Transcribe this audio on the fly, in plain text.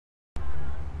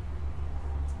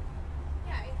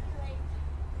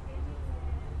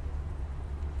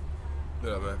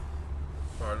What up, man?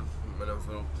 Pardon, my nose a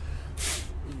little.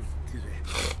 Excuse me.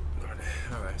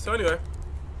 Alright, so anyway,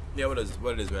 yeah, what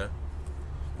it is, man.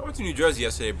 I went to New Jersey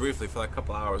yesterday briefly for like a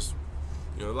couple hours.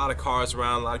 You know, a lot of cars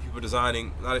around, a lot of people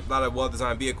designing, a lot of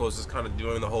well-designed vehicles just kind of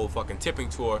doing the whole fucking tipping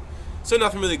tour. So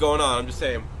nothing really going on. I'm just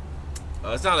saying,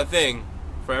 it's not a thing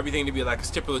for everything to be like a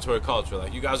stipulatory culture.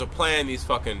 Like, you guys are playing these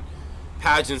fucking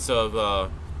pageants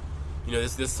of, you know,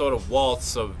 this sort of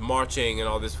waltz of marching and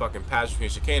all this fucking pageantry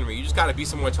and chicanery. You just gotta be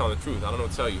somewhere telling the truth. I don't know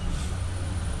what to tell you.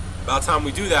 By the time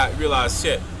we do that, we realize,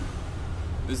 shit,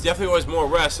 there's definitely always more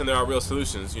arrests than there are real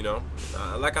solutions, you know?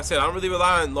 Like I said, I don't really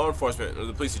rely on law enforcement or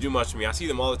the police to do much for me. I see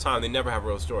them all the time. They never have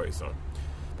real stories. So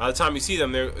by the time you see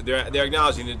them, they're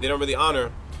acknowledging that they don't really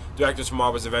honor directors from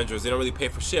Marvel's Avengers. They don't really pay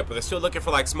for shit, but they're still looking for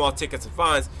like small tickets and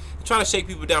fines and trying to shake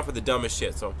people down for the dumbest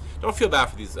shit. So don't feel bad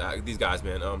for these guys,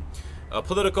 man.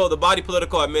 The body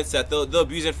political admits that they'll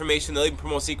abuse information. They'll even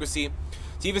promote secrecy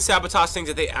to even sabotage things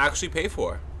that they actually pay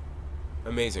for.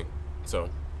 Amazing. So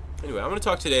anyway, I'm going to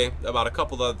talk today about a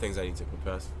couple of other things I need to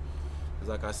confess. Because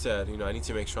like I said, you know, I need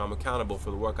to make sure I'm accountable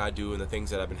for the work I do and the things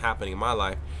that have been happening in my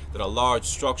life that are large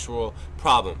structural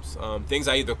problems. Things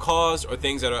I either caused or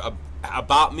things that are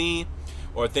about me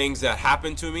or things that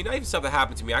happened to me. Not even stuff that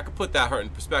happened to me. I could put that hurt in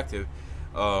perspective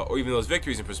or even those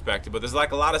victories in perspective. But there's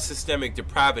like a lot of systemic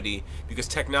depravity because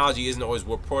technology isn't always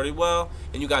reported well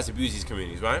and you guys abuse these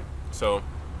communities, right? So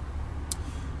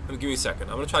give me a second.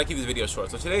 I'm going to try to keep this video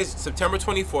short. So today's September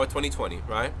 24th, 2020,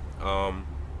 right? I'm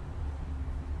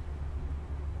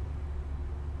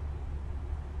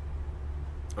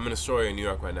in Astoria in New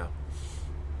York right now.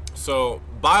 So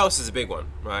BIOS is a big one,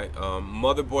 right?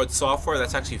 Motherboard software,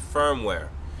 that's actually firmware.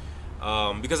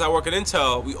 Because I work at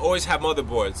Intel, we always have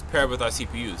motherboards paired with our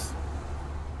CPUs.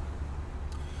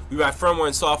 We write firmware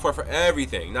and software for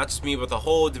everything, not just me, but the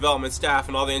whole development staff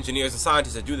and all the engineers and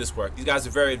scientists that do this work. These guys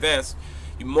are very advanced.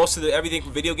 Most of everything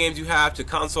from video games you have to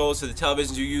consoles to the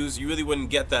televisions you use, you really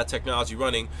wouldn't get that technology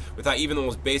running without even the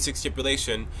most basic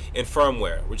stipulation in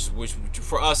firmware, which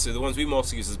for us are the ones we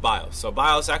mostly use is BIOS. So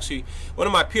BIOS, actually, one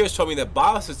of my peers told me that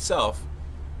BIOS itself,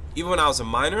 even when I was a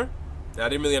minor, and I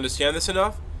didn't really understand this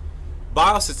enough,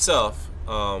 BIOS itself,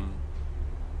 right,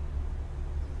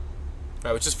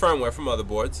 which is firmware for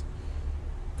motherboards,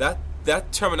 that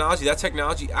terminology, that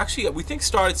technology, actually we think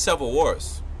started several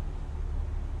wars.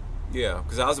 Yeah,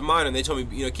 because I was a minor and they told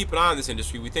me, you know, keep an eye on this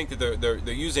industry. We think that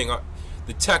they're using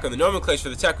the tech or the nomenclature for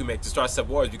the tech we make to start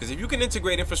several wars. Because if you can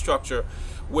integrate infrastructure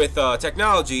with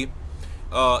technology,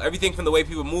 everything from the way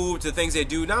people move to the things they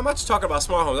do. Now, I'm not just talking about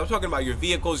smart homes. I'm talking about your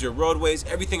vehicles, your roadways,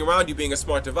 everything around you being a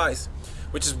smart device,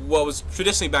 which is what was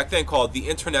traditionally back then called the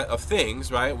Internet of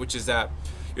Things, right? Which is that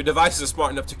your devices are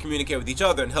smart enough to communicate with each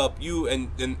other and help you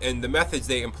and the methods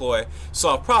they employ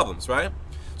solve problems, right?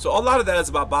 So a lot of that is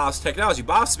about BIOS technology.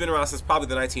 BIOS has been around since probably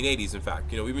the 1980s, in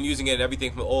fact. You know, we've been using it in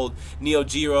everything from the old Neo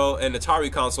Geo and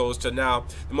Atari consoles to now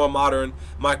the more modern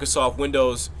Microsoft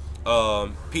Windows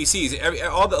PCs.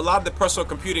 A lot of the personal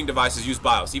computing devices use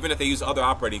BIOS, even if they use other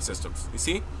operating systems. You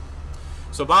see?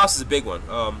 So BIOS is a big one.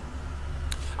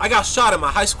 I got shot at my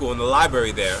high school in the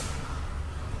library there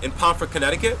in Pomfret,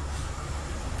 Connecticut,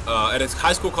 at a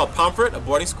high school called Pomfret, a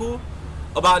boarding school,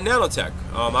 about nanotech.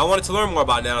 I wanted to learn more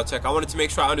about nanotech. I wanted to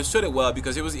make sure I understood it well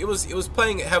because it was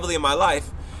playing heavily in my life,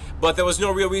 but there was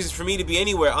no real reason for me to be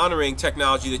anywhere honoring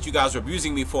technology that you guys were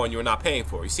abusing me for and you were not paying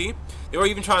for. You see? They were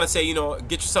even trying to say, you know,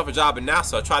 get yourself a job at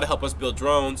NASA, try to help us build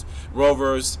drones,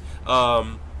 rovers,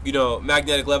 you know,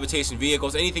 magnetic levitation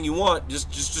vehicles, anything you want.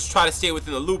 Just try to stay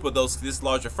within the loop of this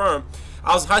larger firm.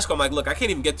 I was in high school. I'm like, look, I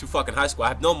can't even get through fucking high school. I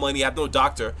have no money. I have no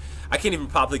doctor. I can't even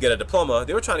properly get a diploma.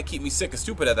 They were trying to keep me sick and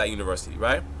stupid at that university,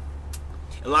 right?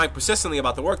 And lying persistently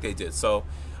about the work they did. So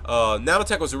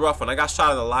nanotech was a rough one. I got shot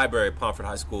in the library at Pomfret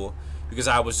High School because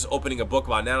I was just opening a book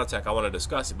about nanotech. I wanted to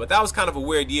discuss it. But that was kind of a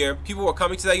weird year. People were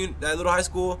coming to that little high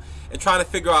school and trying to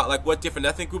figure out like what different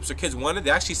ethnic groups or kids wanted. They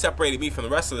actually separated me from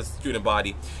the rest of the student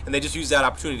body, and they just used that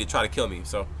opportunity to try to kill me.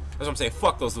 So that's what I'm saying.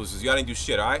 Fuck those losers. Y'all didn't do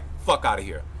shit, all right? Fuck out of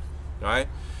here. All right?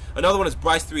 Another one is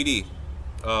Bryce 3D.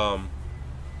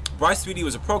 Bryce 3D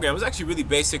was a program. It was actually really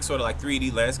basic, sort of like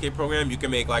 3D landscape program. You can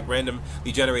make like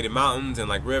randomly generated mountains and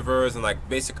like rivers and like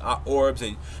basic orbs,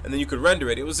 and then you could render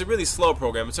it. It was a really slow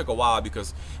program. It took a while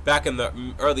because back in the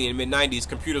early and mid 90s,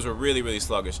 computers were really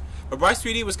sluggish. But Bryce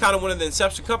 3D was kind of one of the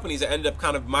inception companies that ended up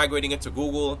kind of migrating into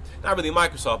Google. Not really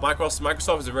Microsoft.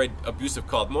 Microsoft is a very abusive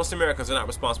cult. Most Americans are not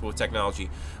responsible with technology.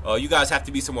 You guys have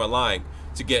to be somewhere lying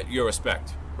to get your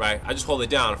respect, right? I just hold it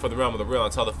down for the realm of the real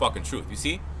and tell the fucking truth. You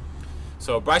see?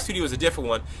 So Bryce 3D was a different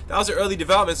one. That was the early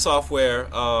development software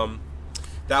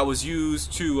that was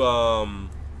used to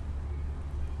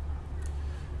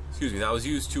excuse me, that was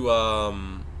used to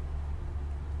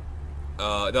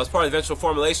that was part of the eventual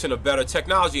formulation of better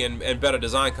technology and better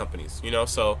design companies. You know,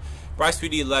 so Bryce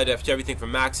 3D led to everything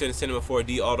from Maxon, Cinema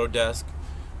 4D, Autodesk,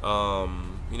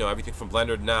 you know, everything from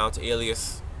Blender now to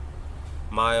Alias,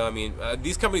 Maya. I mean,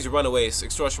 these companies run away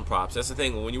extortion props. That's the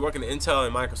thing. When you work in Intel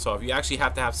and Microsoft, you actually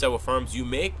have to have several firms you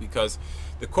make, because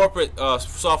the corporate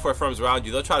software firms around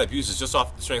you, they'll try to abuse us just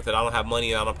off the strength that I don't have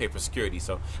money and I don't pay for security.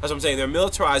 So that's what I'm saying. They're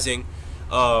militarizing,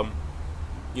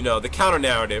 you know, the counter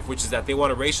narrative, which is that they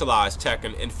want to racialize tech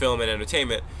and film and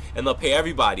entertainment, and they'll pay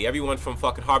everybody, everyone from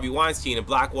fucking Harvey Weinstein and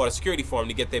Blackwater Security Forum,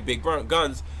 to get their big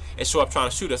guns and show up trying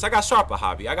to shoot us. I got shot by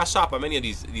Hobby. I got shot by many of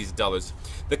these dullars.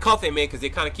 The cult they make is they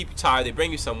kind of keep you tired. They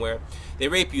bring you somewhere, they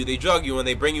rape you, they drug you, and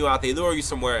they bring you out. They lure you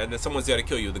somewhere, and then someone's there to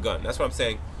kill you with a gun. That's what I'm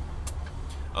saying.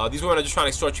 These women are just trying to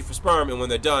extort you for sperm, and when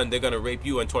they're done, they're going to rape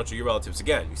you and torture your relatives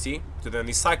again, you see? So they're in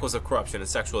these cycles of corruption and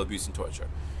sexual abuse and torture.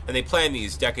 And they plan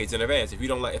these decades in advance. If they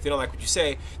don't like what you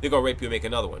say, they're going to rape you and make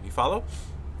another one. You follow?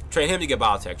 Train him to get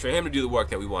biotech. Train him to do the work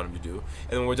that we want him to do. And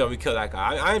then when we're done, we kill that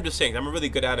guy. I am just saying, I'm a really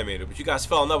good animator, but you guys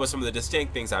fell in love with some of the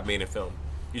distinct things I've made in film.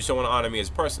 You just don't want to honor me as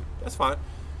a person. That's fine.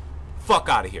 Fuck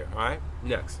out of here, alright?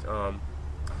 Next.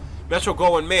 Metro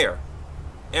Goldwyn Mayer.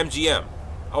 MGM.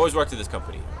 I always worked at this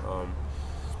company.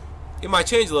 It might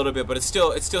change a little bit, but it's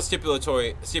still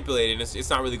stipulated. It's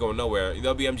not really going nowhere.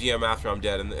 There'll be MGM after I'm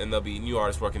dead, and there'll be new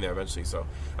artists working there eventually. So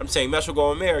I'm saying, Metro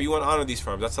Goldwyn Mayer, you want to honor these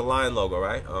firms. That's a lion logo,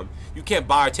 right? You can't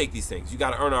buy or take these things. You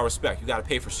got to earn our respect. You got to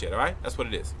pay for shit, all right? That's what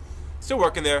it is. Still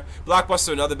working there.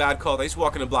 Blockbuster, another bad cult. I used to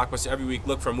walk into Blockbuster every week,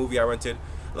 look for a movie I rented.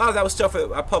 A lot of that was stuff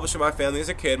that I published with my family as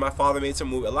a kid. My father made a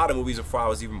lot of movies before I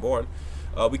was even born.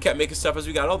 We kept making stuff as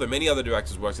we got older. Many other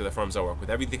directors worked at the firms I work with.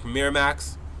 Everything from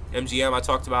Miramax, MGM I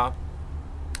talked about,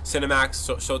 Cinemax,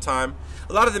 Showtime.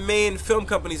 A lot of the main film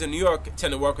companies in New York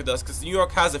tend to work with us because New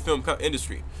York has a film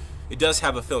industry. It does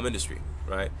have a film industry,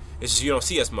 right? It's just you don't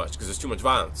see as much because there's too much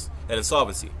violence and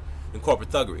insolvency and corporate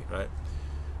thuggery, right?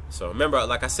 So remember,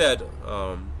 like I said,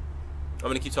 I'm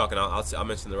going to keep talking. I'll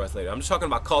mention the rest later. I'm just talking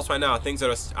about cults right now, things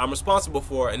that I'm responsible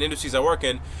for and industries I work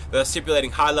in that are stipulating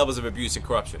high levels of abuse and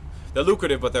corruption. They're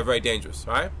lucrative, but they're very dangerous,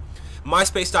 all right?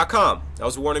 MySpace.com. That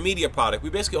was a Warner Media product.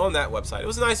 We basically owned that website. It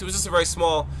was nice. It was just a very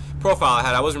small profile I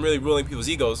had. I wasn't really ruling people's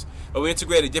egos, but we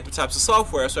integrated different types of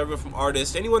software. So everyone from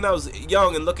artists, anyone that was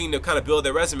young and looking to kind of build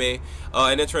their resume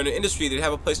and enter into industry, they'd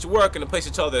have a place to work and a place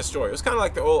to tell their story. It was kind of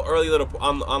like the old early little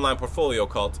online portfolio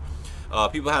cult.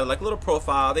 People had like a little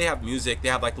profile. They have music. They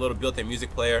have like a little built-in music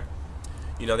player.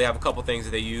 You know, they have a couple things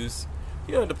that they use,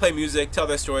 you know, to play music, tell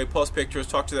their story, post pictures,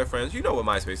 talk to their friends. You know what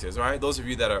MySpace is, right? Those of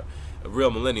you that are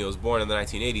real millennials, born in the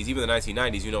 1980s, even the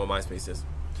 1990s, you know what MySpace is.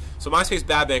 So MySpace,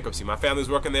 bad bankruptcy. My family was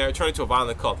working there. It turned into a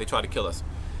violent cult. They tried to kill us.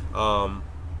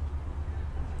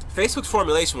 Facebook's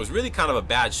formulation was really kind of a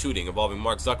bad shooting involving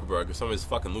Mark Zuckerberg or some of his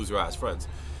fucking loser-ass friends.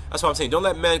 That's what I'm saying. Don't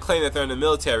let men claim that they're in the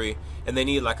military and they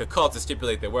need like a cult to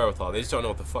stipulate their wherewithal. They just don't know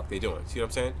what the fuck they're doing. See what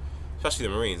I'm saying? Especially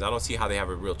the Marines. I don't see how they have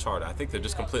a real charter. I think they're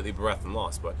just completely bereft and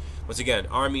lost. But once again,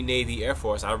 Army, Navy, Air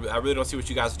Force, I really don't see what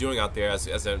you guys are doing out there as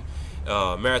a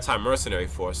maritime mercenary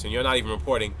force. And you're not even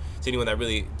reporting to anyone that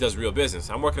really does real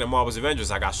business. I'm working at Marvel's Avengers.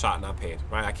 I got shot and not paid.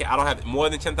 Right? I don't have more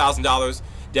than $10,000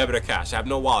 debit or cash. I have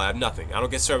no wallet. I have nothing. I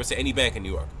don't get service at any bank in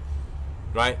New York.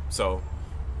 Right? So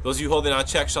those of you holding on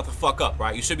checks, shut the fuck up.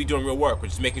 Right? You should be doing real work,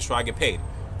 which is making sure I get paid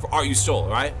for art you stole.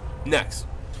 Right? Next.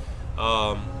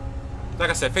 Like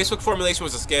I said, Facebook formulation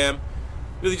was a scam.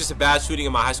 Really just a bad shooting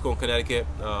in my high school in Connecticut.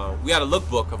 We had a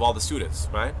lookbook of all the students,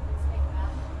 right?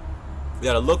 We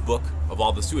had a lookbook of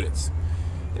all the students.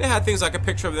 And it had things like a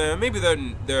picture of them, maybe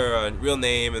their real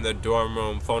name and their dorm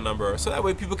room phone number, so that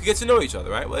way people could get to know each other,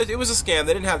 right? Well, it was a scam.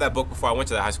 They didn't have that book before I went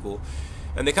to that high school.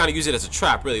 And they kind of used it as a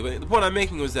trap, really. But the point I'm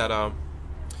making was that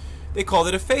they called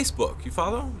it a Facebook. You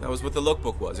follow? That was what the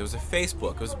lookbook was. It was a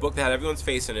Facebook. It was a book that had everyone's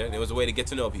face in it, and it was a way to get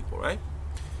to know people, right?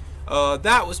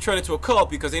 That was turned into a cult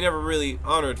because they never really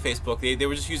honored Facebook. They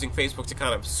were just using Facebook to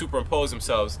kind of superimpose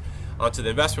themselves onto the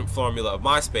investment formula of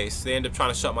MySpace. They ended up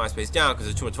trying to shut MySpace down because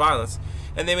there's too much violence,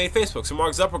 and they made Facebook. So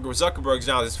Mark Zuckerberg's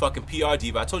now this fucking PR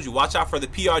diva. I told you, watch out for the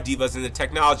PR divas in the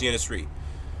technology industry.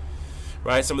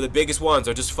 Right? Some of the biggest ones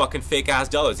are just fucking fake-ass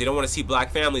dollars. They don't want to see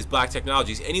black families, black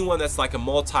technologies. Anyone that's like a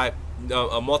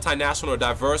multinational or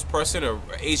diverse person or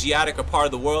Asiatic or part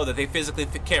of the world that they physically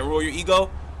can't rule your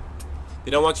ego, they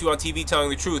don't want you on TV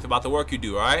telling the truth about the work you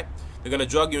do, alright? They're going to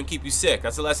drug you and keep you sick.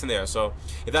 That's the lesson there. So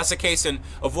if that's the case, then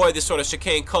avoid this sort of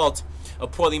chicane cult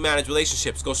of poorly managed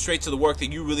relationships. Go straight to the work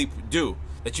that you really do,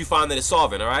 that you find that is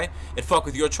solving, alright? And fuck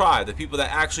with your tribe, the people that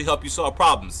actually help you solve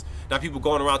problems. Not people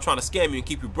going around trying to scam you and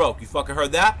keep you broke. You fucking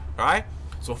heard that? Alright?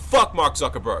 So fuck Mark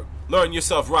Zuckerberg. Learn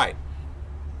yourself right.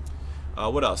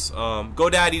 What else?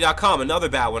 GoDaddy.com, another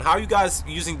bad one. How are you guys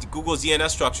using Google's DNS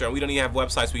structure and we don't even have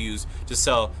websites we use to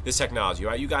sell this technology,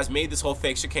 right? You guys made this whole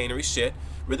fake chicanery shit.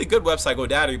 Really good website,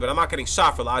 GoDaddy, but I'm not getting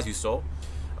shot for lies you stole.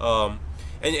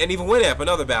 And even Winamp,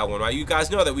 another bad one, right? You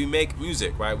guys know that we make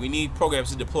music, right? We need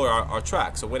programs to deploy our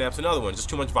tracks. So Winamp's another one. Just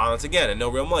too much violence again and no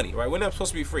real money, right? Winamp's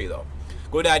supposed to be free, though.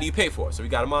 GoDaddy you pay for, so we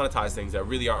got to monetize things that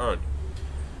really are earned.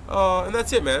 And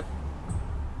that's it, man.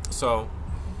 So,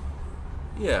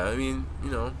 yeah, I mean, you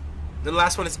know. Then the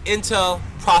last one is Intel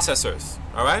processors,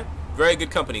 all right? Very good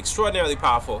company, extraordinarily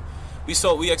powerful.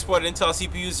 We exported Intel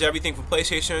CPUs to everything from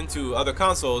PlayStation to other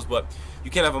consoles, but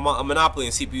you can't have a monopoly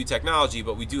in CPU technology,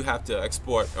 but we do have to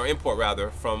export, or import rather,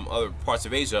 from other parts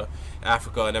of Asia,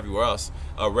 Africa, and everywhere else,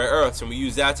 rare earths, and we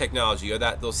use that technology or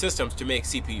those systems to make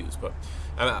CPUs. But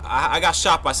I got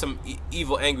shot by some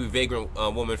evil, angry, vagrant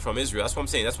woman from Israel. That's what I'm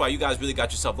saying. That's why you guys really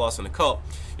got yourself lost in the cult.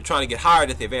 You're trying to get hired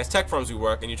at the advanced tech firms we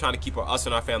work, and you're trying to keep us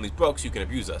and our families broke so you can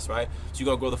abuse us, right? So you're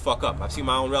going to grow the fuck up. I've seen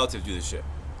my own relatives do this shit,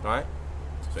 all right?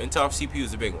 So Intel CPU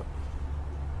is a big one.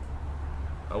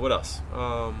 What else?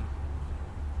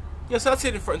 Yeah, so that's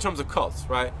it in terms of cults,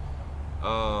 right?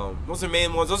 Those are the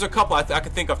main ones. Those are a couple I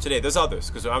could think of today. There's others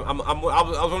because I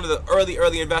was one of the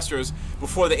early investors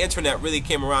before the internet really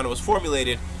came around and was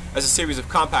formulated as a series of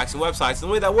compacts and websites. And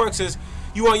the way that works is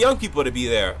you want young people to be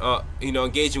there, you know,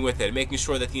 engaging with it, and making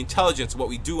sure that the intelligence of what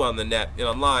we do on the net and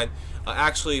online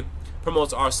actually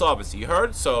promotes our solvency. You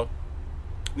heard? So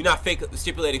we're not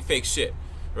stipulating fake shit.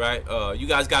 Right? You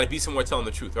guys got to be somewhere telling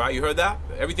the truth, right? You heard that?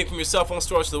 Everything from your cell phone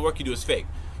storage to the work you do is fake.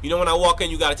 You know, when I walk in,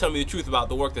 you got to tell me the truth about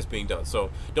the work that's being done.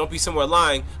 So don't be somewhere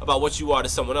lying about what you are to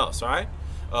someone else, all right?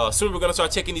 Soon we're going to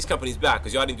start taking these companies back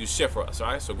because y'all didn't do shit for us, all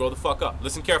right? So grow the fuck up.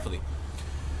 Listen carefully.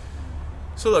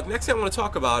 So look, next thing I want to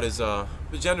talk about is the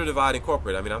gender divide in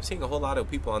corporate. I mean, I'm seeing a whole lot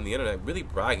of people on the internet really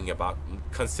bragging about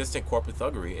consistent corporate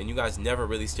thuggery, and you guys never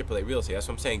really stipulate real estate. That's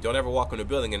what I'm saying. Don't ever walk into a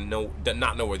building and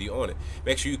not know whether you own it.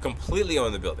 Make sure you completely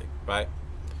own the building, right?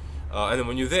 And then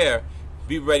when you're there,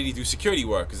 be ready to do security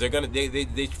work because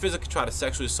they physically try to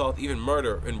sexually assault, even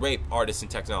murder and rape artists and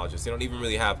technologists. They don't even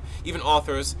really have even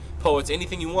authors, poets,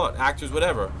 anything you want, actors,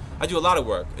 whatever. I do a lot of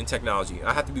work in technology.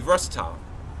 I have to be versatile,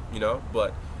 you know,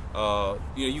 but. You know,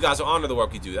 you guys are honor the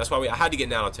work we do. That's why I had to get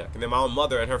nanotech. And then my own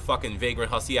mother and her fucking vagrant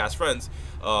hussy ass friends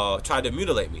tried to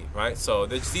mutilate me, right? So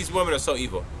these women are so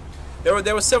evil. There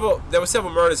were several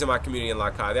murders in my community in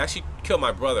Lakai. They actually killed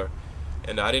my brother,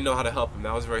 and I didn't know how to help him.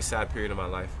 That was a very sad period of my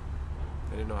life.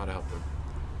 I didn't know how to help him.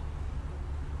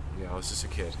 Yeah, I was just a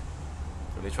kid,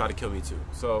 and they tried to kill me too.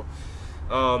 So.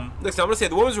 Listen, I'm gonna say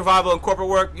the women's revival in corporate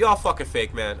work, y'all fucking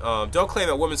fake, man. Don't claim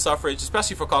that women's suffrage,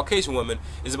 especially for Caucasian women,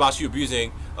 is about you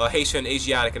abusing Haitian,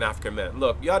 Asiatic, and African men.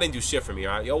 Look, y'all didn't do shit for me,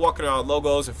 alright? Y'all walking around with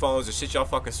logos and phones and shit y'all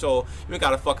fucking stole. You ain't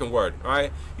got a fucking word,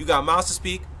 alright? You got mouths to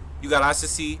speak, you got eyes to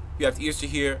see, you have ears to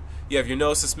hear, you have your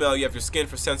nose to smell, you have your skin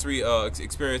for sensory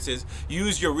experiences.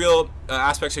 Use your real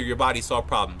aspects of your body to solve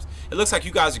problems. It looks like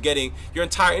you guys are getting your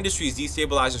entire industry is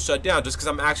destabilized and shut down just because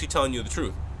I'm actually telling you the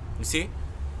truth. You see?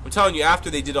 I'm telling you,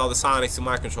 after they did all the psionics and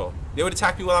mind control, they would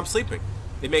attack me while I'm sleeping.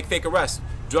 They'd make fake arrests,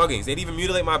 druggings. They'd even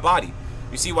mutilate my body.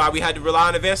 You see why we had to rely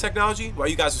on advanced technology? Why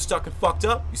you guys are stuck and fucked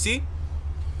up? You see?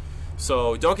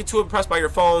 So don't get too impressed by your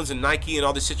phones and Nike and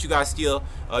all this shit you guys steal.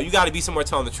 You got to be somewhere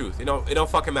telling the truth. It don't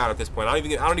fucking matter at this point. I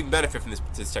don't even benefit from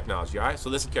this technology. All right? So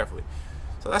listen carefully.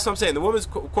 So that's what I'm saying. The women's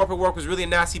corporate work was really a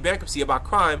nasty bankruptcy about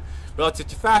crime relative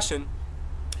to fashion,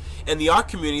 and the art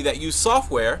community that used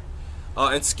software.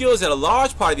 And skills that a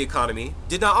large part of the economy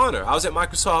did not honor. I was at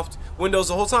Microsoft Windows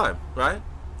the whole time, right?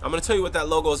 I'm going to tell you what that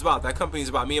logo is about. That company is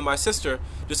about me and my sister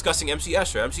discussing MC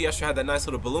Escher. MC Escher had that nice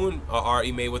little balloon art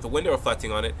he made with a window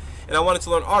reflecting on it. And I wanted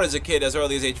to learn art as a kid as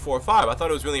early as age 4 or 5. I thought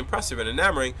it was really impressive and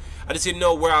enamoring. I just didn't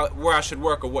know where I should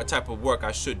work or what type of work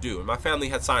I should do. And my family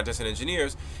had scientists and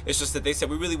engineers. It's just that they said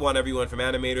we really want everyone from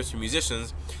animators to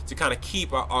musicians to kind of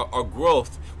keep our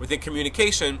growth within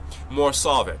communication more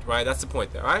solvent, right? That's the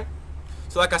point there, right?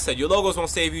 So like I said, your logos won't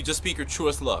save you. Just speak your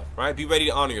truest love, right? Be ready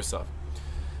to honor yourself.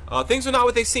 Things are not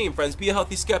what they seem, friends. Be a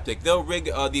healthy skeptic. They'll rig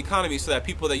the economy so that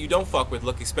people that you don't fuck with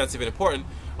look expensive and important.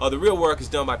 The real work is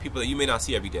done by people that you may not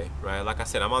see every day, right? Like I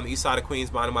said, I'm on the east side of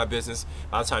Queens, minding my business.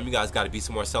 By the time you guys got to be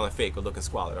somewhere selling fake or looking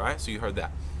squalid, all right? So you heard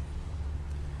that.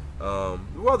 The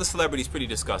world of celebrity is pretty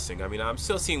disgusting. I mean, I'm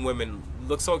still seeing women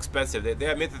look so expensive. They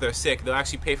admit that they're sick. They'll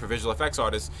actually pay for visual effects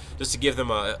artists just to give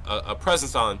them a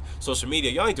presence on social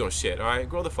media. Y'all ain't doing shit, all right?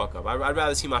 Grow the fuck up. I'd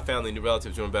rather see my family and the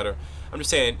relatives doing better. I'm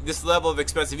just saying, this level of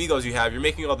expensive egos you have, you're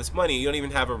making all this money, you don't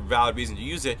even have a valid reason to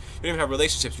use it. You don't even have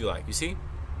relationships you like, you see?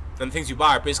 And the things you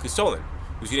buy are basically stolen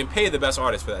because you didn't pay the best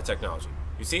artists for that technology,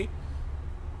 you see?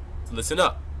 So listen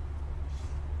up.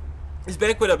 This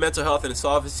banquet of mental health and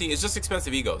insolvency is just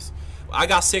expensive egos. I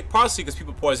got sick partially because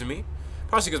people poisoned me,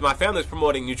 partially because my family was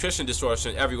promoting nutrition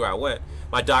distortion everywhere I went.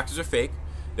 My doctors are fake.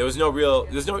 There was no real,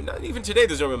 not even today,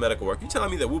 there's no real medical work. You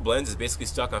telling me that Wu Blends is basically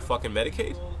stuck on fucking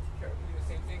Medicaid?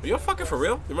 Are you fucking for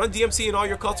real? You run DMC and all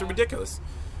your cults are ridiculous.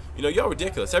 You know, you're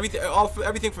ridiculous.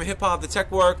 Everything from hip hop, the tech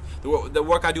work, the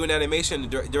work I do in animation, the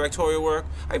directorial work.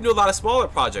 I even do a lot of smaller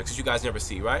projects that you guys never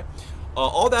see, right?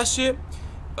 All that shit,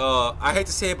 I hate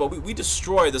to say it, but we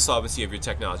destroy the solvency of your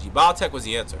technology. Biotech was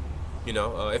the answer. You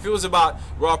know, if it was about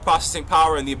raw processing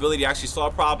power and the ability to actually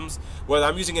solve problems, whether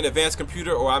I'm using an advanced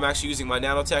computer or I'm actually using my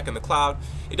nanotech in the cloud,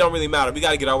 it don't really matter. We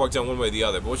got to get our work done one way or the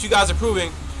other. But what you guys are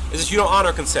proving is that you don't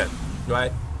honor consent,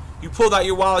 right? You pulled out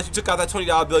your wallet, you took out that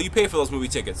 $20 bill, you paid for those movie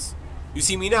tickets. You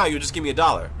see me now, you'll just give me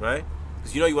 $1, right?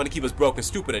 Because you know you want to keep us broke and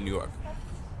stupid in New York.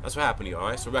 That's what happened to you, all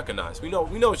right? So recognize. We know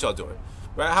what y'all doing,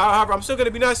 right? However, I'm still going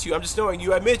to be nice to you. I'm just knowing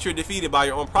you admit you're defeated by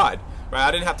your own pride, right? I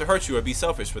didn't have to hurt you or be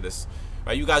selfish for this,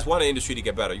 right? You guys want an industry to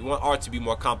get better. You want art to be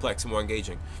more complex and more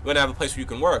engaging. You want to have a place where you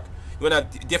can work. You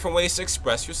want to have different ways to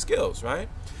express your skills, right?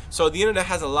 So the internet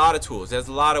has a lot of tools. There's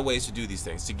a lot of ways to do these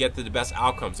things to get to the best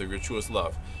outcomes of your truest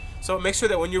love. So make sure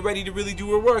that when you're ready to really do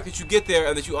your work, that you get there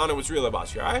and that you honor what's real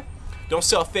about you, all right? Don't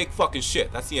sell fake fucking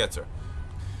shit. That's the answer.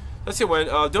 That's it, when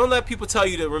don't let people tell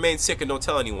you to remain sick and don't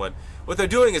tell anyone. What they're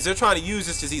doing is they're trying to use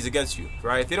this disease against you,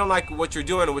 right? If they don't like what you're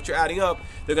doing or what you're adding up,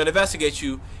 they're going to investigate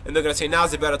you and they're going to say,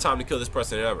 now's a better time to kill this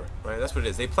person than ever, right? That's what it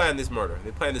is. They plan this murder.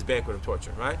 They plan this banquet of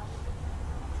torture, right?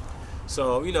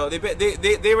 So, you know,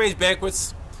 they arrange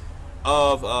banquets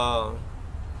of...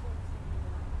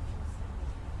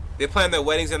 They plan their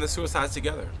weddings and their suicides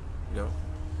together, you know.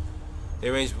 They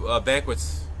arrange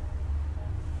banquets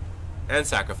and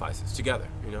sacrifices together,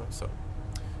 you know. So,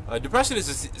 depression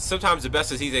is sometimes the best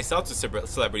disease they sell to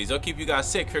celebrities. They'll keep you guys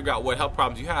sick, figure out what health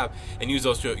problems you have, and use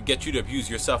those to get you to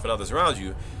abuse yourself and others around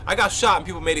you. I got shot and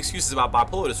people made excuses about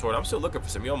bipolar disorder. I'm still looking for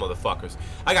some of y'all motherfuckers.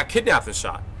 I got kidnapped and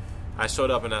shot. I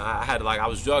showed up and I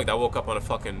was drugged. I woke up on a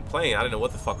fucking plane. I didn't know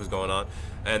what the fuck was going on.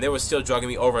 And they were still drugging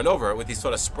me over and over with these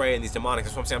sort of spray and these demonics.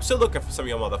 That's what I'm saying. I'm still looking for some of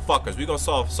y'all motherfuckers. We're going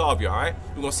to solve you, all right?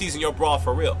 We're going to season your brawl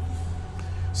for real.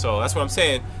 So that's what I'm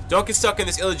saying. Don't get stuck in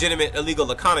this illegitimate, illegal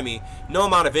economy. No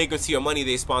amount of vagrancy or money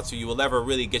they sponsor you will ever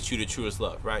really get you to truest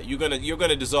love, right? You're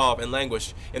gonna dissolve and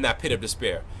languish in that pit of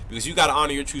despair because you got to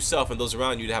honor your true self and those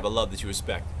around you to have a love that you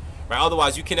respect. Right?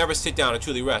 Otherwise, you can never sit down and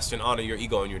truly rest and honor your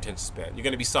ego and your attention span. You're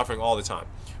going to be suffering all the time.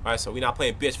 Right? So we're not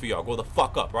playing bitch for y'all. Grow the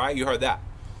fuck up, right? You heard that.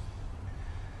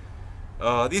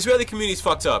 The Israeli community's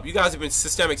fucked up. You guys have been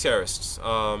systemic terrorists.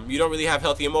 You don't really have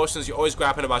healthy emotions. You're always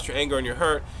grappling about your anger and your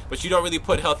hurt, but you don't really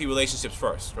put healthy relationships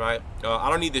first, right? I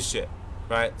don't need this shit,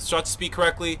 right? Start to speak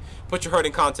correctly. Put your hurt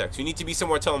in context. You need to be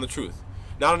somewhere telling the truth.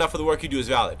 Not enough of the work you do is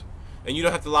valid. And you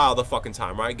don't have to lie all the fucking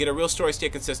time, right? Get a real story, stay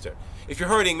consistent. If you're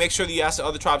hurting, make sure that you ask the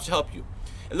other tribes to help you.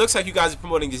 It looks like you guys are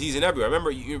promoting disease in everywhere.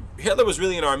 Remember, Hitler was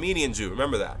really an Armenian Jew.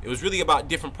 Remember that. It was really about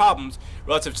different problems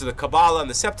relative to the Kabbalah and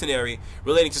the Septenary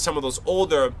relating to some of those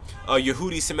older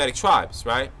Yehudi Semitic tribes,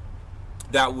 right?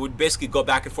 That would basically go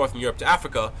back and forth from Europe to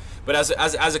Africa. But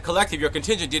as a collective, your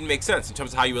contingent didn't make sense in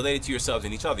terms of how you related to yourselves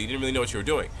and each other. You didn't really know what you were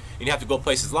doing. And you have to go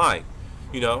places lying,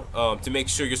 you know, to make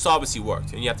sure your solvency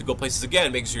worked. And you have to go places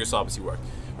again, making sure your solvency worked.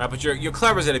 Right? But you're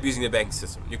clever at abusing the banking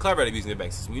system. You're clever at abusing the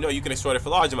banking system. You know you can extort it for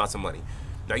large amounts of money.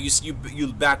 Now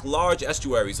you back large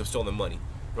estuaries of stolen money,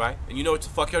 right? And you know what the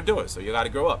fuck you're doing, so you got to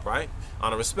grow up, right?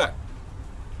 Honor, respect.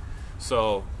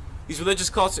 So these religious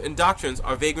cults and doctrines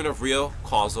are vagrant of real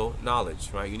causal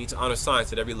knowledge, right? You need to honor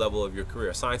science at every level of your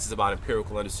career. Science is about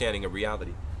empirical understanding of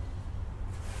reality,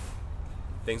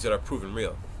 things that are proven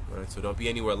real, right? So don't be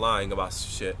anywhere lying about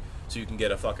shit so you can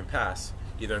get a fucking pass,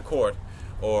 either in court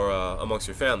or amongst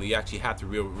your family. You actually have to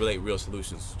relate real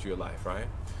solutions to your life, right?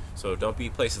 So don't be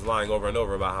places lying over and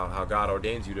over about how God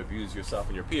ordains you to abuse yourself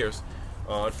and your peers.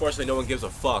 Unfortunately, no one gives a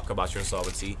fuck about your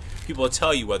insolvency. People will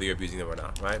tell you whether you're abusing them or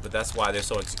not, right? But that's why they're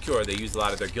so insecure. They use a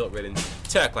lot of their guilt-ridden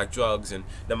tech, like drugs and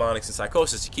mnemonics and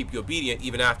psychosis, to keep you obedient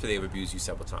even after they've abused you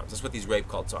several times. That's what these rape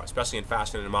cults are, especially in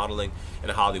fashion and modeling and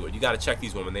in Hollywood. You got to check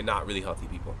these women. They're not really healthy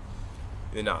people.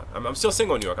 They're not. I'm still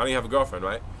single in New York. I don't even have a girlfriend,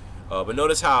 right? But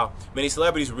notice how many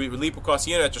celebrities leap across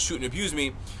the internet to shoot and abuse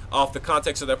me off the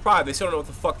context of their pride. They still don't know what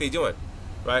the fuck they're doing,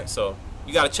 right? So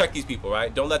you got to check these people,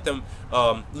 right? Don't let them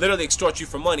literally extort you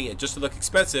for money just to look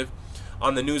expensive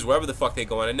on the news wherever the fuck they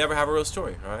go in and never have a real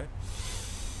story, all right?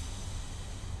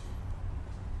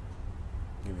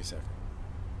 Give me a second.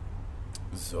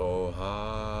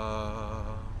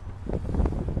 Zohar.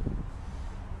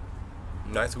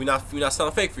 Right, so we're not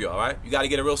selling fake for you, all right? You got to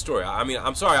get a real story. I mean,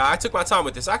 I'm sorry, I took my time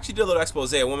with this. I actually did a little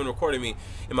expose. A woman recorded me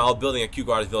in my old building at Kew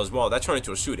Gardens Village Mall. That turned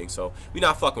into a shooting, so we're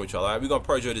not fucking with y'all, all right? We're going to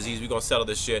purge your disease, we're going to settle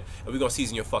this shit, and we're going to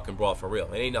season your fucking broad for real.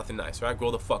 It ain't nothing nice, right?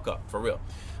 Grow the fuck up, for real.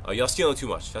 Y'all stealing too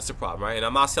much. That's the problem, right? And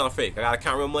I'm not selling fake. I got to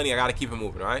count real money. I got to keep it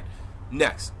moving, all right?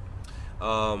 Next.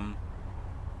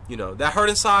 You know, that hurt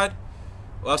inside.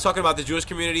 Well, I was talking about the Jewish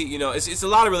community. You know, it's a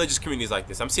lot of religious communities like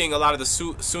this. I'm seeing a lot of the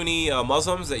Sunni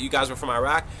Muslims that you guys were from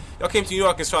Iraq. Y'all came to New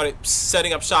York and started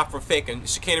setting up shop for fake and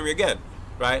chicanery again,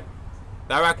 right?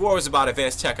 The Iraq War was about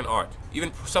advanced tech and art,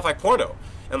 even stuff like porno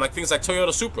and like things like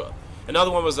Toyota Supra.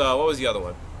 Another one was what was the other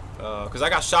one? Because I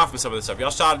got shot from some of this stuff. Y'all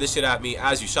shot this shit at me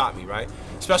as you shot me, right?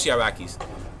 Especially Iraqis.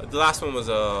 The last one was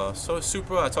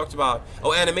Supra. I talked about,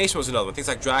 animation was another one. Things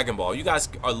like Dragon Ball. You guys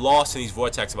are lost in these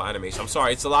vortex about animation. I'm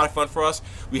sorry, it's a lot of fun for us.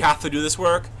 We have to do this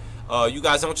work. You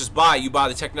guys don't just buy it. You buy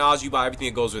the technology, you buy everything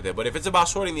that goes with it. But if it's about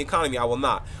shorting the economy, I will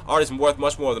not. Art is worth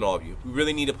much more than all of you. We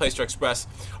really need a place to express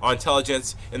our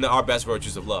intelligence and our best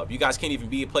virtues of love. You guys can't even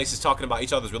be in places talking about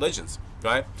each other's religions,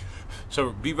 right?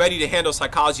 So be ready to handle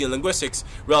psychology and linguistics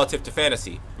relative to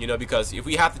fantasy, you know, because if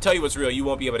we have to tell you what's real, you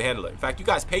won't be able to handle it. In fact, you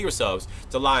guys pay yourselves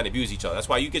to lie and abuse each other. That's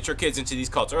why you get your kids into these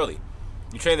cults early.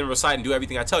 You train them to recite and do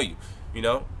everything I tell you, you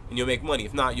know, and you'll make money.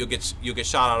 If not, you'll get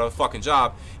shot out of a fucking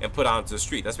job and put out into the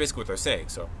street. That's basically what they're saying.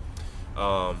 So,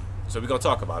 we're gonna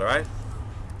talk about it, all right?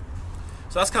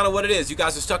 So that's kind of what it is. You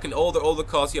guys are stuck in older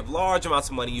cults. You have large amounts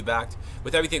of money you backed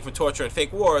with everything from torture and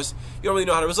fake wars. You don't really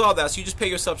know how to resolve that, so you just pay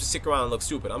yourself to stick around and look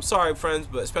stupid. I'm sorry, friends,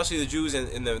 but especially the Jews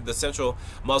and the central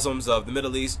Muslims of the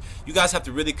Middle East, you guys have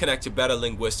to really connect to better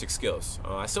linguistic skills.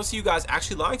 I still see you guys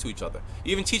actually lying to each other.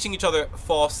 You're even teaching each other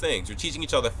false things. You're teaching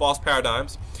each other false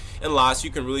paradigms and lies so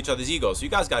you can rule each other's egos. So you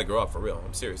guys got to grow up for real.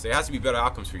 I'm serious. There has to be better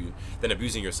outcomes for you than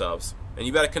abusing yourselves. And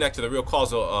you better connect to the real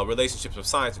causal relationships of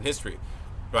science and history,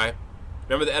 right?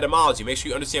 Remember the etymology. Make sure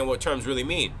you understand what terms really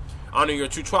mean. Honor your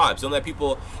true tribes. Don't let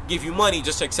people give you money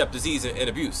just to accept disease and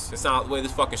abuse. That's not the way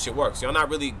this fucking shit works. You're not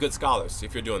really good scholars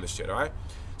if you're doing this shit, all right?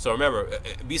 So remember,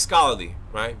 be scholarly,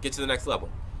 right? Get to the next level.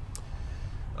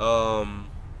 You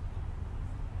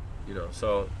know,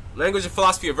 so language and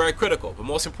philosophy are very critical, but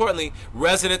most importantly,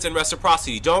 resonance and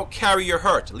reciprocity. Don't carry your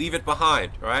hurt. Leave it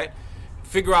behind, all right?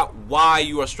 Figure out why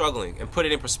you are struggling and put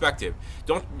it in perspective.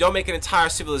 Don't make an entire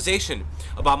civilization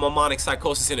about mnemonic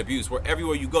psychosis and abuse, where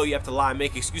everywhere you go you have to lie and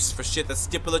make excuses for shit that's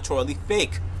stipulatorily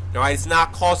fake. Alright, it's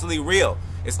not causally real.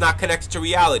 It's not connected to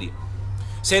reality.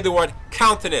 Say the word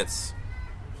countenance.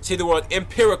 Say the word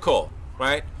empirical,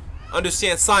 right?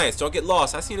 Understand science. Don't get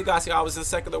lost. I seen a guy say, I was in the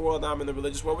secular world, now I'm in the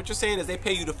religious world. What you're saying is they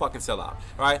pay you to fucking sell out.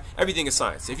 Alright? Everything is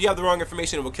science. If you have the wrong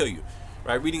information, it will kill you.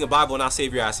 Right? Reading a Bible will not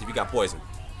save your ass if you got poison.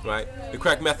 Right? The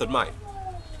correct method might.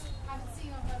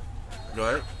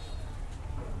 Right?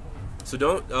 So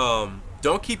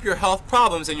don't keep your health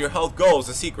problems and your health goals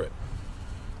a secret.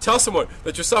 Tell someone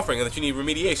that you're suffering and that you need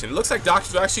remediation. It looks like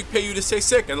doctors will actually pay you to stay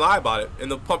sick and lie about it,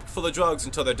 and they'll pump you full of drugs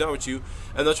until they're done with you,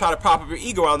 and they'll try to prop up your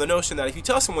ego around the notion that if you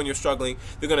tell someone you're struggling,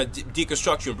 they're going to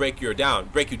deconstruct you and break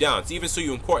you down. It's even sue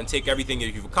you in court and take everything that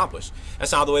you've accomplished.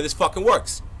 That's not the way this fucking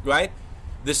works, right?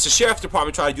 The sheriff's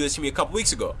department tried to do this to me a couple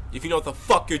weeks ago. If you know what the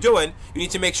fuck you're doing, you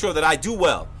need to make sure that I do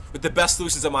well with the best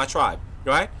solutions of my tribe,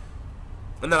 right?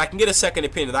 And then I can get a second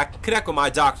opinion. I can connect with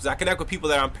my doctors. I connect with people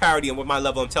that are on parity and with my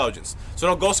level of intelligence. So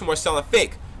don't go somewhere selling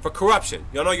fake for corruption.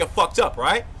 You know you're fucked up,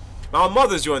 right? My own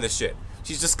mother's doing this shit.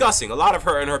 She's discussing. A lot of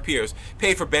her and her peers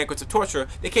paid for banquets of torture.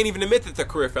 They can't even admit that they're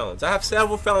career felons. I have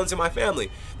several felons in my family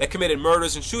that committed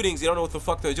murders and shootings. They don't know what the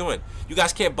fuck they're doing. You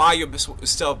guys can't buy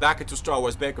yourself back into Star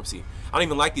Wars bankruptcy. I don't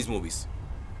even like these movies.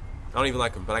 I don't even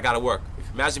like them, but I gotta work.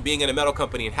 Imagine being in a metal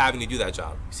company and having to do that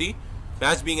job. See?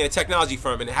 Imagine being in a technology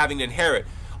firm and having to inherit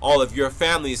all of your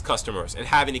family's customers and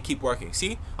having to keep working.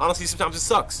 See? Honestly, sometimes it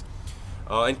sucks.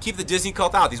 And keep the Disney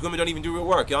cult out. These women don't even do real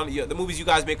work. The movies you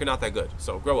guys make are not that good.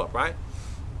 So grow up, right?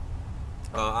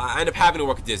 I end up having to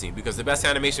work at Disney because the best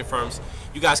animation firms,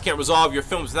 you guys can't resolve your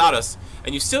films without us,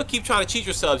 and you still keep trying to cheat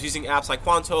yourselves using apps like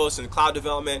Quantos and cloud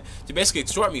development to basically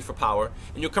extort me for power,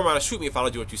 and you'll come around and shoot me if I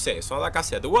don't do what you say. So like I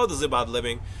said, the world is lived by the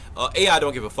living. AI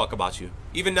don't give a fuck about you.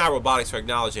 Even now robotics are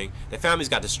acknowledging that families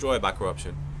got destroyed by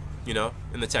corruption, you know,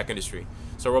 in the tech industry.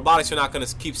 So robotics are not going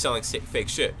to keep selling fake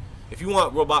shit. If you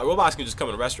want robots can just come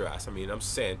and arrest your ass. I mean, I'm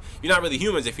just saying, you're not really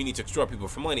humans if you need to extort people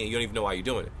for money and you don't even know why you're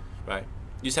doing it, right?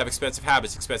 You just have expensive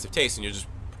habits, expensive tastes, and you're just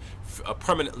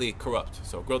permanently corrupt.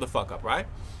 So grow the fuck up, right?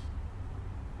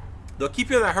 They'll keep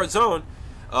you in that hurt zone,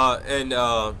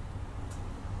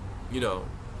 you know,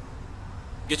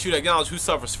 get you to acknowledge who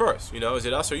suffers first. You know, is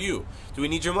it us or you? Do we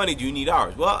need your money? Do you need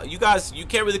ours? Well, you guys, you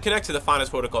can't really connect to the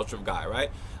finest horticulture guy,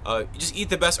 right? You just eat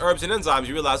the best herbs and enzymes.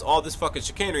 You realize all this fucking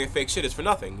chicanery and fake shit is for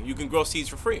nothing. You can grow seeds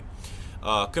for free.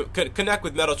 Connect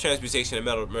with metal transmutation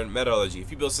and metallurgy.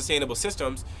 If you build sustainable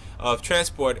systems of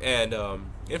transport and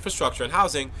infrastructure and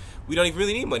housing, we don't even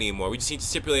really need money anymore. We just need to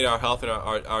stipulate our health and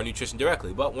our nutrition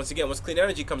directly. But once again, once clean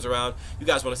energy comes around, you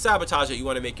guys want to sabotage it. You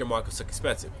want to make your markets look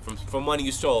expensive from money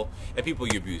you stole and people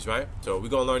you abused, right? So we're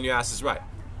going to learn your asses right.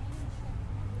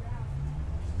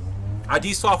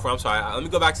 ID software, I'm sorry, let me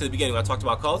go back to the beginning when I talked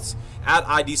about cults. Add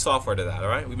ID software to that, all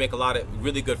right? We make a lot of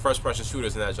really good first-person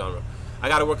shooters in that genre. I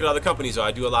got to work at other companies, so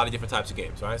I do a lot of different types of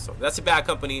games, right? So that's a bad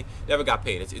company, never got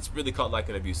paid. It's really cult-like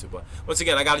and abusive. But once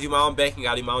again, I got to do my own banking,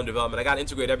 I got to do my own development, I got to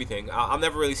integrate everything. I'll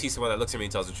never really see someone that looks at me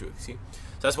and tells the truth, see? So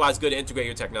that's why it's good to integrate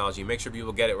your technology, make sure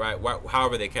people get it right,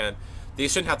 however they can. They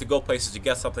shouldn't have to go places to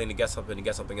get something, to get something, to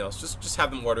get something else. Just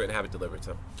have them order it and have it delivered to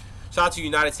them. Shout out to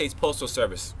United States Postal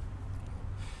Service.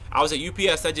 I was at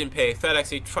UPS, that didn't pay. FedEx,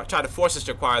 they tried to force us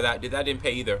to acquire that. That didn't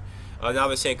pay either. Now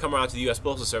they're saying come around to the U.S.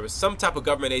 Postal Service. Some type of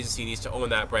government agency needs to own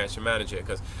that branch and manage it.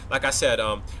 Because, like I said,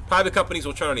 private companies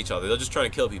will turn on each other. They're just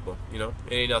trying to kill people. You know,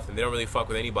 it ain't nothing. They don't really fuck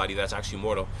with anybody that's actually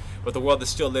mortal. But the world is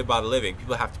still lived by the living.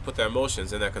 People have to put their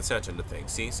emotions and their consent into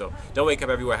things. See, so don't wake up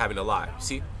everywhere having to lie.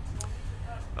 See.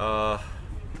 I'll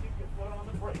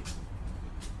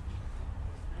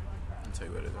tell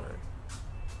you what it is. All right.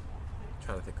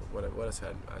 Trying to think of what else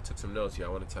I took some notes here. I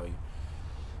want to tell you.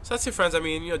 So that's it, friends. I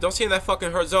mean, you know, don't stay in that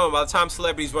fucking hurt zone. By the time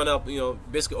celebrities run up, you know,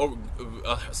 basically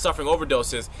suffering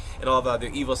overdoses and all of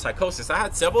their evil psychosis. I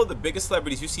had several of the biggest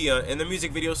celebrities you see in the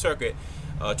music video circuit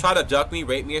try to abduct me,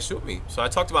 rape me, and shoot me. So I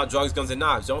talked about drugs, guns, and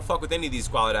knives. Don't fuck with any of these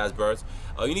squalid-ass birds.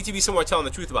 You need to be somewhere telling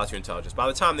the truth about your intelligence. By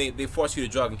the time they force you to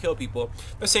drug and kill people,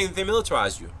 they're saying that they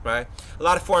militarized you, right? A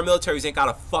lot of foreign militaries ain't got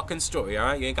a fucking story, all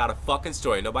right? You ain't got a fucking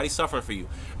story. Nobody's suffering for you.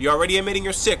 You're already admitting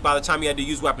you're sick by the time you had to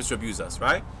use weapons to abuse us,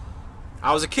 right?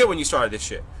 I was a kid when you started this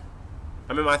shit.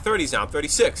 I'm in my 30s now. I'm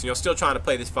 36, and you're still trying to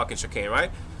play this fucking chicane,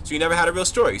 right? So you never had a real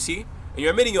story, you see? And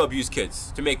you're admitting you abuse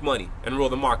kids to make money and rule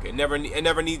the market. And never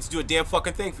need to do a damn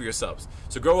fucking thing for yourselves.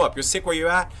 So grow up. You're sick where you're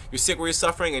at. You're sick where you're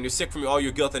suffering, and you're sick from all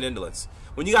your guilt and indolence.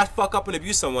 When you guys fuck up and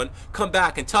abuse someone, come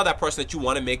back and tell that person that you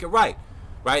want to make it right,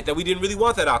 right? That we didn't really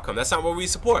want that outcome. That's not what we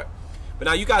support. But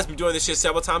now you guys been doing this shit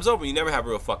several times over, and you never have a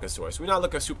real fucking story. So we're not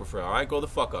looking super for, all right? Go the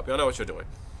fuck up. Y'all know what you're doing.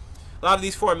 A lot of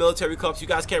these foreign military clubs, you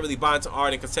guys can't really buy into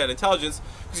art and consent intelligence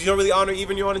because you don't really honor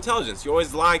even your own intelligence. You're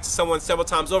always lying to someone several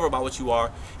times over about what you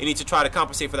are. You need to try to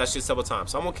compensate for that shit several times.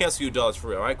 So I'm going to cancel you dollars for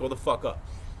real, all right? Go the fuck up.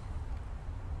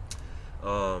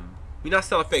 We're not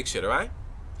selling fake shit, all right?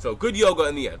 So good yoga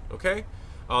in the end, okay?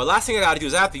 Last thing I got to do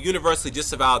is I have to universally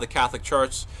disavow the Catholic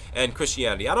Church and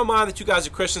Christianity. I don't mind that you guys are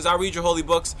Christians. I read your holy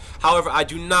books. However,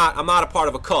 I'm not a part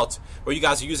of a cult where you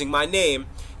guys are using my name,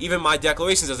 even my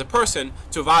declarations as a person,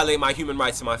 to violate my human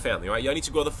rights to my family, right? Y'all need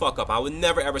to grow the fuck up. I would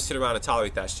never, ever sit around and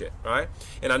tolerate that shit, all right?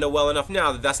 And I know well enough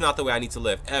now that that's not the way I need to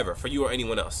live, ever, for you or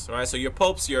anyone else, all right? So your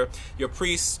popes, your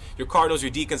priests, your cardinals,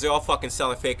 your deacons, they're all fucking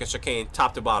selling fake and chicane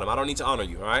top to bottom. I don't need to honor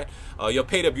you, all right? You'll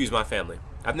pay to abuse my family.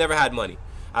 I've never had money.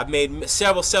 I've made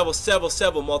several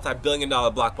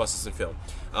multi-billion-dollar blockbusters in film.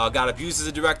 Got abused as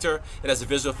a director and as a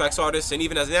visual effects artist, and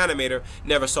even as an animator,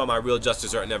 never saw my real just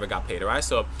dessert and never got paid, alright?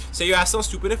 So, say your ass sounds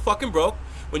stupid and fucking broke.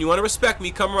 When you want to respect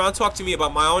me, come around and talk to me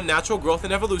about my own natural growth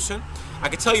and evolution. I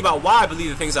can tell you about why I believe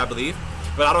the things I believe,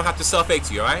 but I don't have to sell fake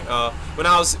to you, alright? When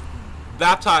I was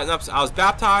baptized,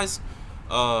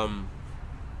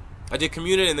 I did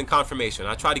communion and then confirmation.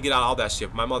 I tried to get out all that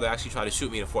shit. My mother actually tried to shoot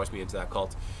me and force me into that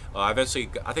cult. Eventually,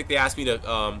 I think they asked me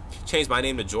to change my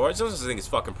name to George. I just think it's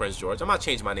fucking Prince George. I'm not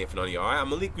changing my name for none of y'all, alright? I'm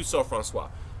Malik, Rousséau, François.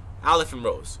 Aleph and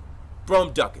Rose.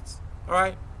 Brome Ducats.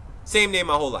 Alright? Same name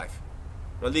my whole life.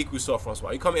 Malik, Rousséau,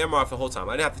 François. You call me MRF the whole time.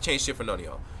 I didn't have to change shit for none of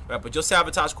y'all. Right? But you'll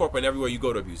sabotage corporate everywhere you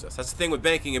go to abuse us. That's the thing with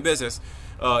banking and business.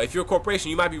 If you're a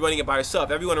corporation, you might be running it by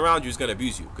yourself. Everyone around you is going to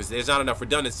abuse you because there's not enough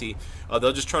redundancy.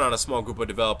 They'll just turn on a small group of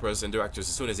developers and directors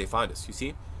as soon as they find us. You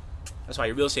see? That's why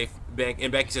your real estate bank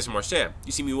and banking system are sham.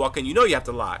 You see me walk in, you know you have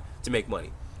to lie to make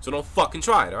money. So don't fucking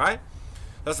try it, alright?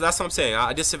 That's what I'm saying.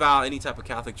 I disavow any type of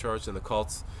Catholic church and the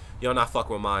cults. You're not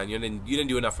fucking with mine. You didn't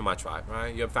do enough for my tribe,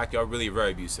 right? In fact, you're really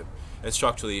very abusive and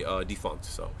structurally defunct.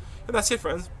 So, and that's it,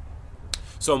 friends.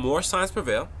 So more science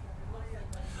prevail.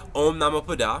 Om Namo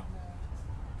Buddha.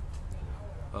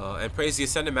 And praise the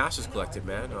Ascended Masters Collective,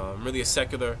 man. I'm really a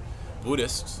secular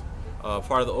Buddhist.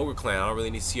 Part of the Ogre clan. I don't really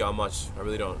need to see y'all much. I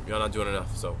really don't. You're not doing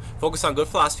enough. So focus on good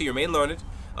philosophy, remain learned,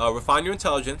 refine your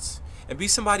intelligence, and be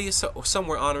somebody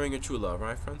somewhere honoring your true love,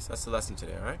 right, friends? That's the lesson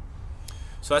today, all right?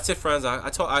 So that's it, friends.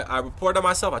 I reported on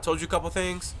myself. I told you a couple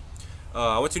things.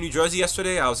 I went to New Jersey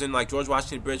yesterday. I was in like George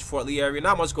Washington Bridge, Fort Lee area.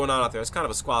 Not much going on out there. It's kind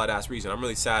of a squalid ass region. I'm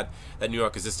really sad that New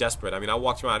York is this desperate. I mean, I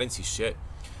walked around, I didn't see shit.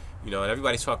 You know, and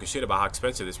everybody's talking shit about how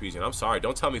expensive this region. I'm sorry.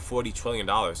 Don't tell me $40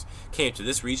 trillion came to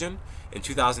this region in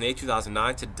 2008,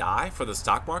 2009 to die for the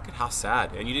stock market. How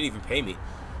sad. And you didn't even pay me.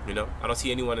 You know, I don't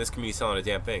see anyone in this community selling a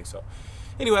damn thing. So,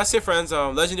 anyway, that's it, friends.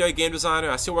 Legendary game designer.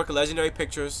 I still work at Legendary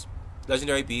Pictures,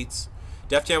 Legendary Beats.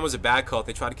 Def Jam was a bad cult.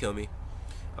 They tried to kill me.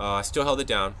 I still held it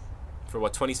down for,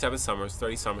 what, 27 summers,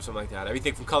 30 summers, something like that.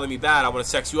 Everything from Color Me Bad, I Want to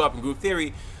Sex You Up, and Group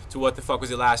Theory, to what the fuck was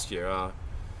it last year?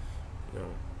 You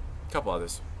know, a couple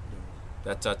others.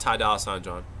 That Ty Dolla $ign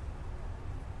John.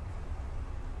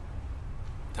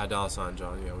 Ty Dolla $ign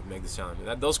John, yeah, with Meg Thee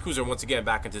Stallion. Those crews are once again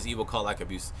back into this evil cult-like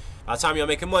abuse. By the time you're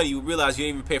making money, you realize you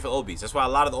didn't even pay for the old beats. That's why a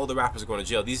lot of the older rappers are going to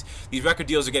jail. These record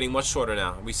deals are getting much shorter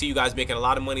now. We see you guys making a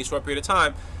lot of money in a short period of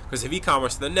time because of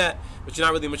e-commerce and the net, but you're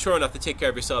not really mature enough to take care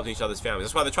of yourselves and each other's families.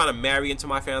 That's why they're trying to marry into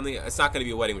my family. It's not going to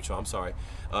be a wedding ritual. I'm sorry.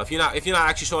 If you're not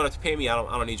actually showing up to pay me, I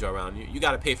don't need you around. You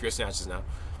got to pay for your snatches now.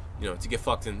 You know, to get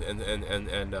fucked and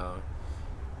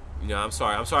you know, I'm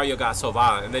sorry you got so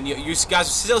violent. And then you guys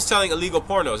are still selling illegal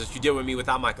pornos that you did with me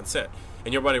without my consent.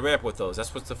 And you're running rampant with those.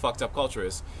 That's what the fucked up culture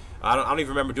is. I don't even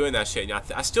remember doing that shit. You know,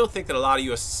 I still think that a lot of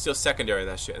you are still secondary in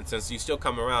that shit. And since you still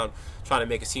come around trying to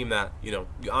make it seem that, you know,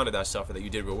 you honor that stuff or that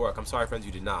you did real work, I'm sorry, friends,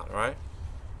 you did not, alright?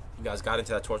 You guys got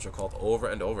into that torture cult over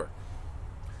and over.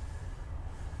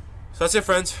 So that's it,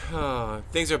 friends.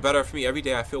 Things are better for me every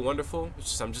day. I feel wonderful.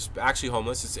 I'm just actually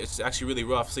homeless. It's actually really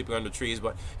rough sleeping under trees,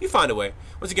 but you find a way.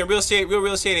 Once again, real estate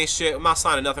ain't shit. I'm not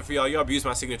signing nothing for y'all. Y'all abused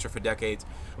my signature for decades.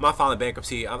 I'm not filing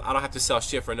bankruptcy. I don't have to sell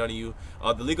shit for none of you.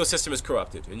 The legal system is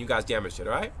corrupted, and you guys damaged it,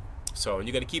 all right? So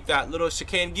you're going to keep that little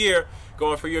chicane gear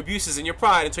going for your abuses and your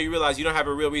pride until you realize you don't have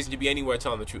a real reason to be anywhere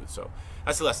telling the truth. So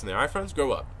that's the lesson there, all right, friends?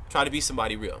 Grow up. Try to be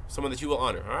somebody real, someone that you will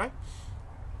honor, all right?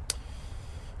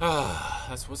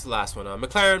 What's the last one?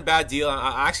 McLaren, bad deal.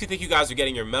 I actually think you guys are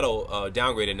getting your metal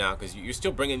downgraded now because you're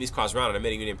still bringing these cars around and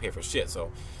admitting you didn't pay for shit.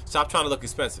 So stop trying to look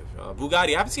expensive.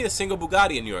 Bugatti, I haven't seen a single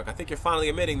Bugatti in New York. I think you're finally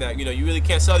admitting that, you know, you really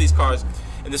can't sell these cars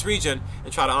in this region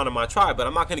and try to honor my tribe. But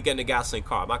I'm not going to get in a gasoline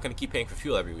car. I'm not going to keep paying for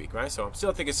fuel every week, right? So I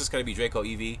still think it's just going to be Draco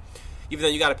EV. Even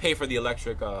then, you got to pay for the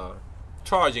electric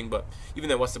charging. But even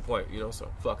then, what's the point? You know,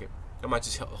 so fuck it. I might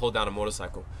just hold down a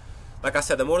motorcycle. Like I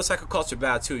said, the motorcycle culture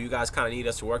bad too. You guys kind of need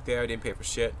us to work there. Didn't pay for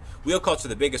shit. Wheel culture,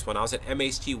 the biggest one. I was at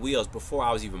MHT Wheels before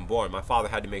I was even born. My father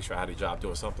had to make sure I had a job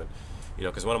doing something. You know,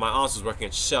 because one of my aunts was working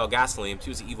at Shell Gasoline. She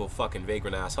was an evil fucking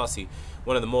vagrant ass hussy.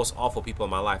 One of the most awful people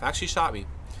in my life. Actually shot me.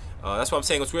 That's what I'm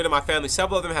saying. It's weird in my family.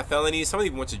 Several of them have felonies. Some of them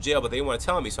even went to jail, but they didn't want to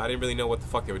tell me, so I didn't really know what the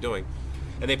fuck they were doing.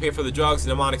 And they pay for the drugs, the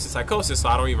mnemonics, and psychosis, so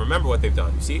I don't even remember what they've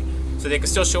done, you see? So they can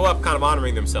still show up kind of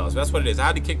honoring themselves. That's what it is. I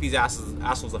had to kick these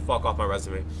assholes the fuck off my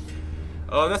resume.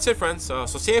 That's it, friends. So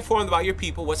stay informed about your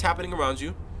people, what's happening around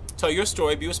you. Tell your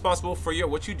story. Be responsible for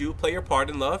what you do. Play your part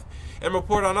in love, and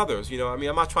report on others. You know, I mean,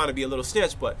 I'm not trying to be a little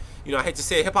snitch, but you know, I hate to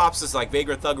say it, hip hop's is like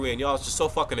vagrant thuggery, and y'all is just so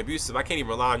fucking abusive. I can't even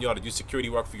rely on y'all to do security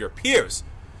work for your peers.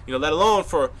 You know, let alone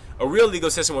for a real legal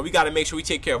system where we got to make sure we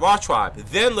take care of our tribe,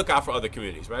 then look out for other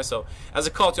communities, right? So as a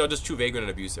culture, y'all just too vagrant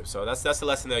and abusive. So that's the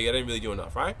lesson there. You didn't really do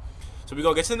enough, right? So we're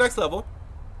gonna get to the next level.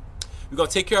 We're going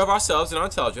to take care of ourselves and our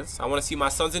intelligence. I want to see my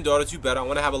sons and daughters do better. I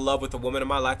want to have a love with the woman in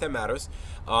my life that matters.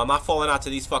 I'm not falling out to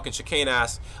these fucking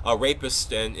chicane-ass rapists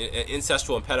and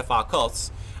incestual and pedophile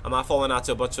cults. I'm not falling out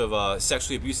to a bunch of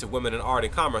sexually abusive women in art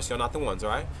and commerce. You're not the ones,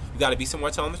 all right? You got to be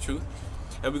somewhere telling the truth.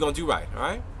 And we're going to do right, all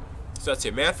right? So that's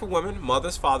it. Man for women,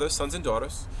 mothers, fathers, sons, and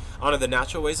daughters. Honor the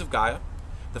natural ways of Gaia.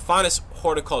 The finest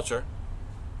horticulture,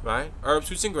 right? Herbs,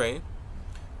 fruits, and grain.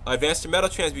 Advanced metal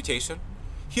transmutation.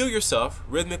 Heal yourself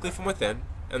rhythmically from within,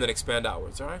 and then expand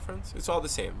outwards. All right, friends? It's all the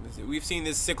same. We've seen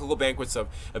these cyclical banquets of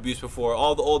abuse before.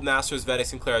 All the old masters,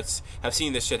 Vedics, and clerics have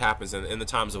seen this shit happens in the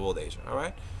times of old age. All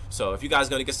right? So if you guys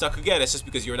are going to get stuck again, it's just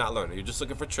because you're not learning. You're just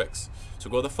looking for tricks. So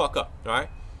grow the fuck up. All right?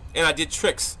 And I did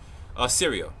Tricks,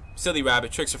 cereal. Silly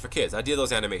Rabbit, Tricks are for kids. I did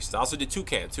those animations. I also did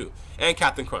Toucan, too. And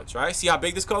Captain Crunch, right? See how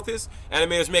big this cult is?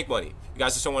 Animators make money. You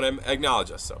guys just don't want to acknowledge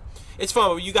us. So it's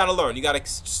fun, but you got to learn. You got to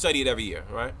study it every year,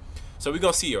 all right? So we're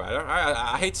going to see you, right?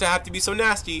 I hate to have to be so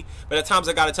nasty, but at times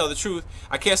I got to tell the truth.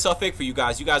 I can't sell fake for you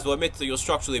guys. You guys will admit that you'll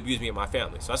structurally abuse me and my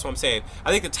family. So that's what I'm saying.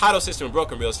 I think the title system is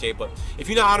broken in real estate, but if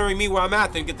you're not honoring me where I'm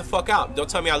at, then get the fuck out. Don't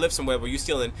tell me I live somewhere where you're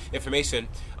stealing information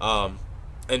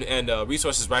and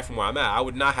resources right from where I'm at. I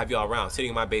would not have y'all around, sitting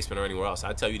in my basement or anywhere else.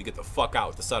 I'd tell you to get the fuck out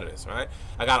with the suddenness, all right?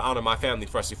 I got to honor my family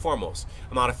first and foremost.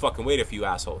 I'm not a fucking waiter for you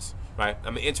assholes, right?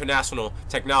 I'm an international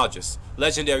technologist,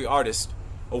 legendary artist,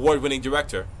 award-winning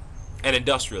director, and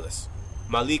industrialist.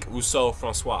 Malik, Rousséau,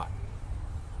 François.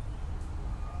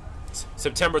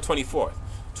 September 24th.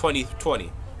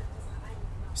 2020.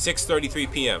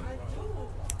 6:33 p.m.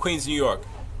 Queens, New York.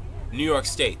 New York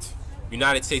State.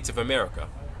 United States of America.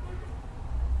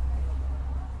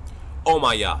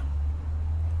 Omaya.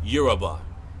 Yoruba.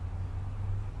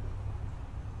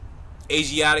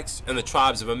 Asiatics and the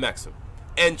tribes of Amexem.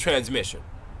 End transmission.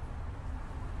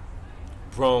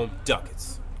 Brome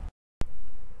ducats.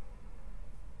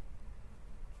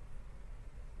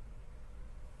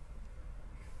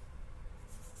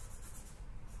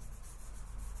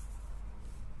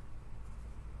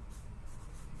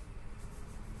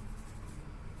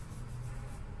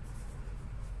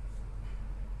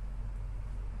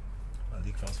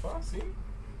 Malik, François, see?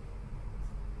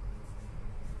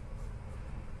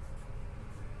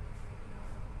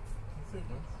 That's it,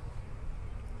 Prince.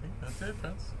 That's it,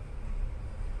 Prince.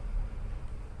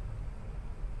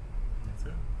 That's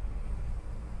it.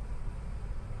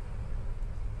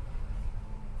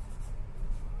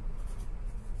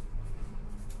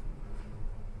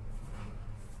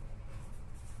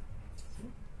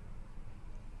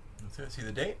 That's it. See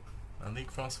the date?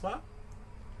 Malik, François.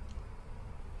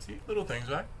 See, little things,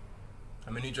 right?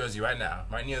 I'm in New Jersey right now,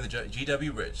 right near the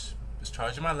GW Bridge. Just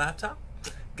charging my laptop.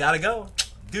 Gotta go.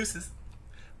 Deuces.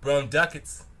 Brome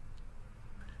ducats.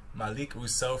 Malik,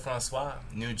 Rousséau, François,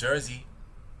 New Jersey.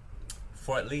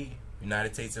 Fort Lee,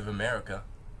 United States of America.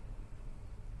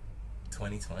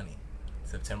 2020.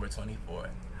 September 24th.